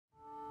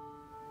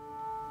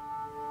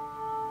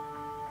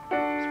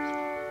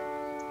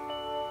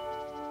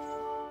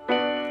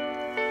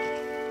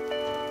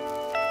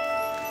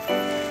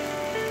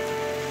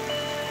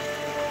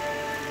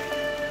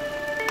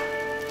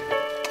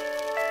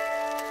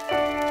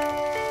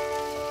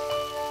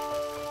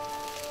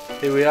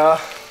Here we are,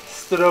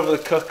 stood over the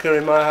cooker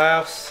in my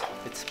house.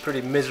 It's a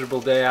pretty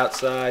miserable day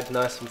outside,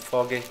 nice and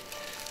foggy.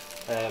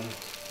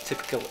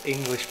 Typical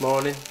English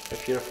morning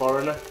if you're a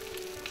foreigner.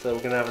 So we're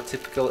going to have a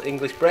typical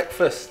English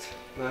breakfast.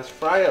 Nice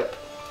fry up.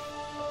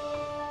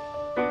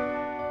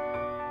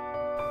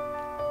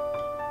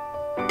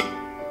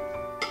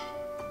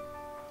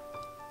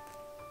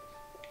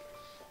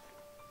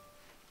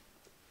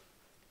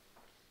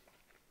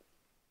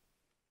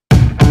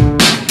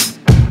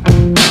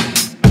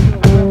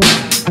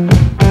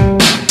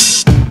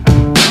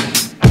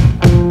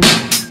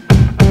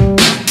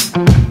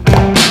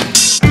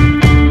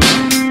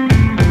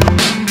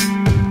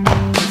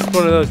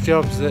 One of those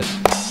jobs that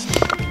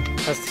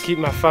has to keep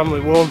my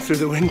family warm through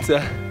the winter,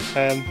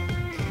 and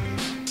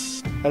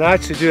I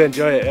actually do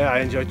enjoy it. I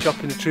enjoy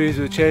chopping the trees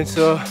with a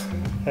chainsaw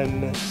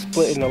and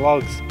splitting the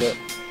logs, but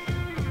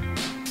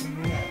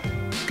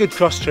it's good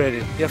cross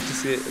training. You have to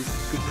see it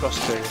as good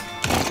cross training.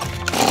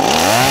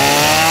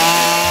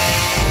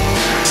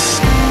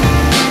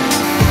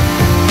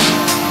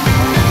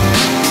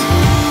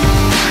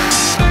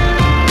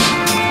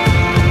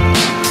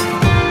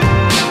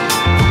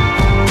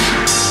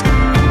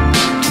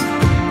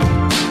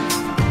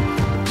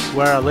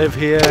 Where I live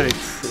here,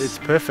 it's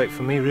perfect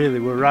for me really.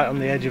 We're right on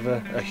the edge of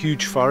a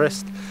huge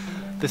forest.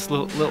 This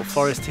little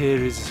forest here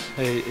is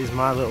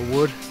my little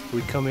wood.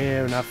 We come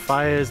here and have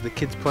fires, the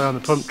kids play on the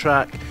pump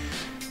track.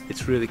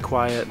 It's really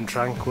quiet and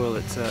tranquil.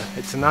 It's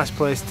a nice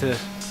place to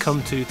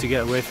come to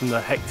get away from the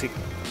hectic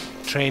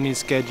training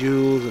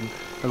schedules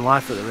and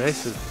life at the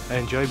races. I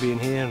enjoy being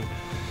here and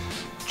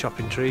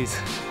chopping trees.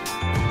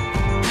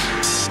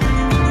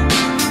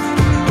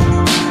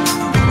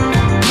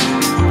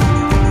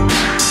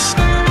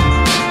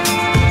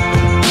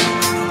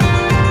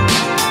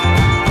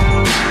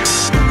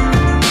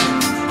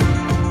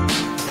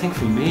 I think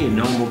for me, a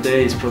normal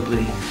day is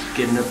probably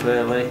getting up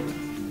early,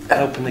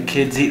 helping the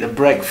kids eat their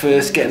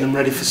breakfast, getting them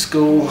ready for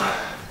school,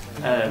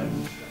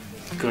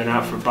 going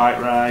out for a bike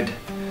ride,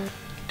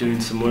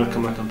 doing some work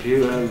on my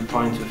computer,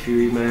 replying to a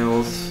few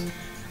emails,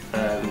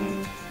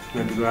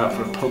 maybe go out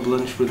for a pub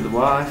lunch with the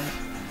wife,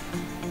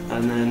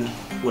 and then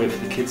wait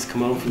for the kids to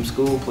come home from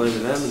school, play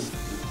with them, and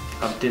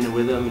have dinner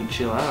with them and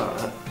chill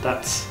out.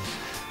 That's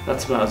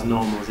about as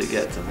normal as it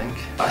gets, I think.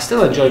 I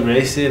still enjoy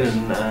racing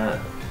and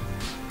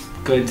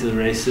going to the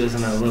races,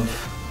 and I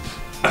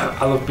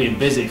love being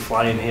busy,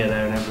 flying here,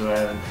 there and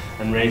everywhere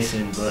and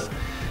racing, but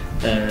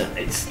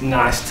it's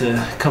nice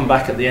to come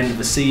back at the end of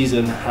the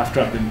season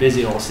after I've been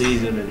busy all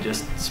season and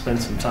just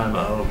spend some time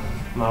at home.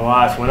 My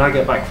wife, when I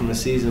get back from the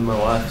season, my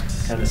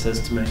wife kind of says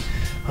to me,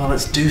 "Oh,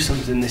 let's do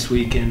something this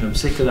weekend, I'm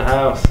sick of the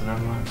house," and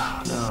I'm like,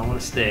 "Oh no, I want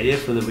to stay here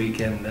for the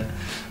weekend,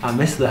 I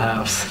miss the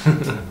house."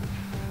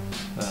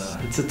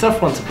 It's a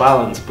tough one to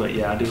balance, but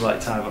yeah, I do like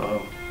time at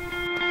home.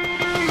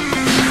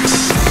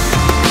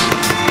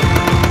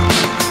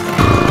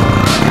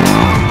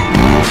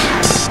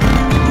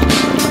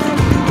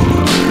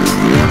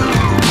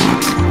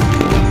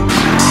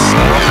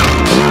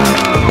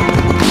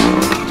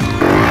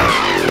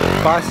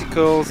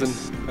 Bicycles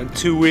and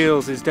two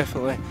wheels is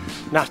definitely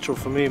natural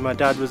for me. My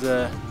dad was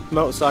a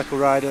motorcycle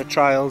rider,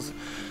 trials,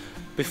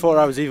 before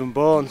I was even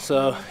born,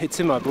 so it's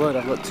in my blood.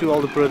 I've got two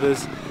older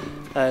brothers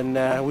and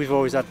we've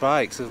always had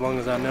bikes as long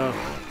as I know.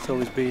 It's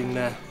always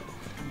been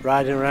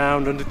riding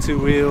around under two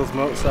wheels,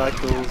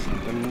 motorcycles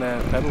and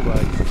pedal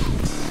bikes.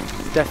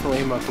 It's definitely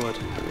in my blood.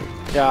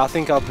 Yeah, I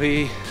think I'll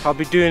be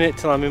doing it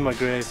till I'm in my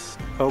grave,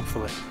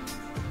 hopefully.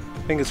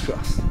 Fingers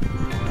crossed.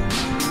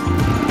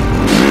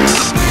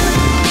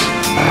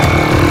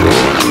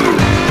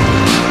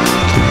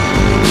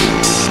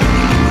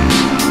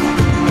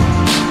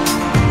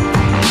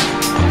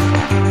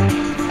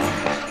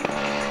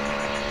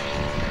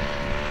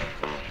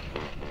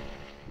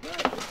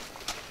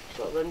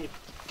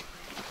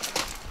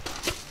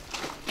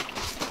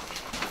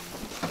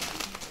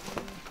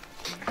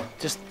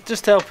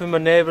 Just helping my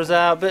neighbours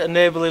out, a bit of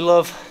neighbourly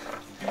love.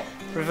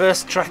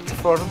 Reverse tractor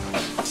for them.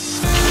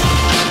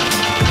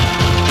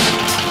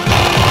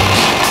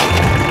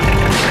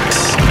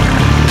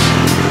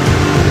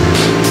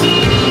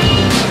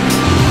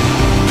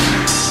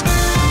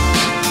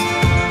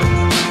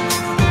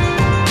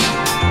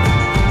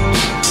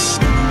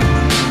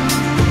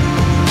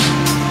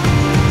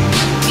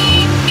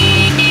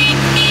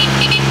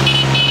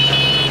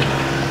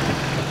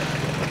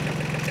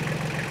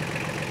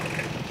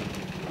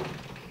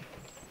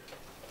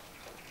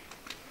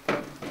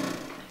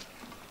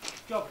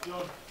 Job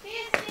done. See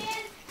you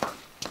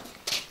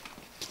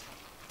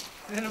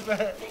in a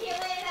bit. See you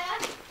later.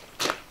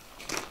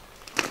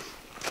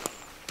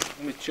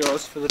 My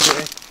chores for the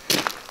day.